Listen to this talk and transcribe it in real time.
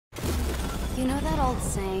You know that old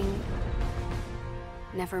saying,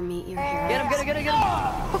 never meet your hero? Get him, get him, get him, get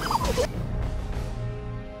him!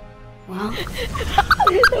 Well,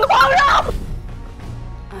 Oh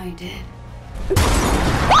no! I did.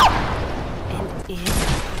 And it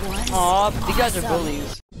was Aw, these guys are awesome.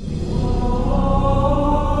 bullies.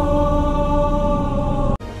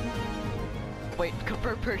 Wait,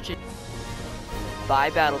 confirm purchase.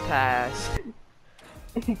 Buy battle pass.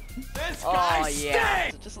 Oh yeah,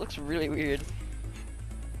 it just looks really weird.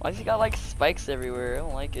 Why has he got like spikes everywhere? I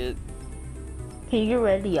don't like it. Can you get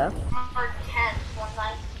ready up? Number 10,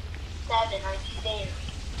 197, are you there?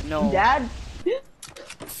 No. Dad?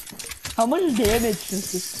 How much damage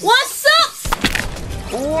does this do? What's up?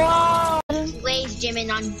 Wow! Lays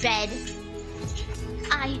Jimin on bed.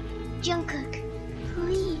 Jungkook,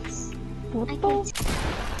 please. What I the?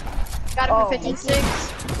 Got him for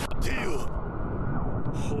 56.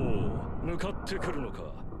 ほう、向かってくるのか。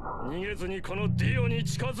逃げずにこのディオに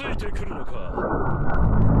近づいてくるのか。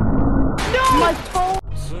My phone!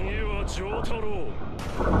 次は丈太郎。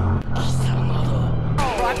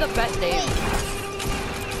 Oh, I'm the best name.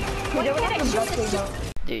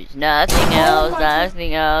 There's nothing else,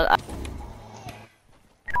 nothing else.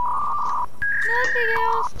 Nothing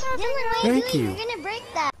else, nothing else. Thank you. You're gonna break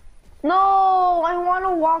that. No, I want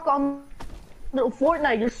to walk on the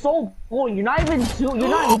Fortnite. You're so boring. You're not even good.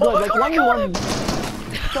 Like 1v1.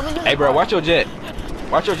 Hey, bro, watch your jet.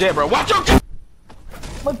 Watch your jet, bro. Watch your jet.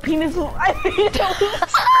 My penis is.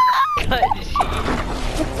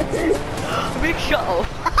 Big show.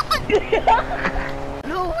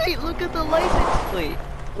 No, wait, look at the license plate.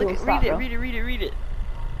 Look, Stop, read it.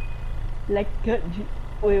 Like,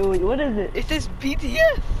 wait, what is it? It says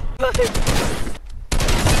BTS.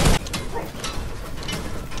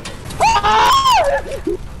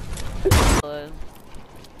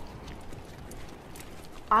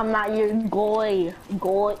 I'm not your goy.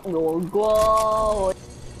 Goy.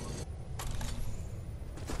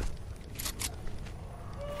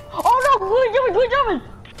 Oh no! Good jumping!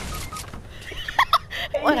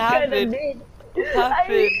 What happened? What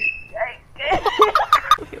happened?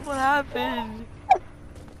 What happened?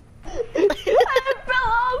 I fell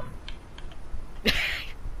off!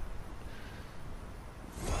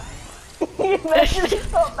 You mentioned it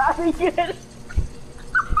so bad again.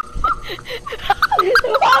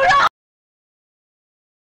 Oh no!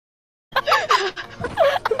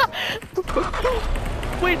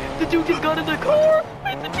 Wait, the dude just got in the car!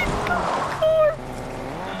 Wait, the dude just got in the car!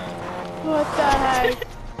 What the heck?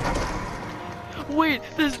 Wait,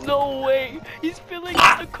 there's no way! He's filling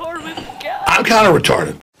up the car with gas! I'm kind of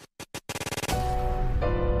retarded.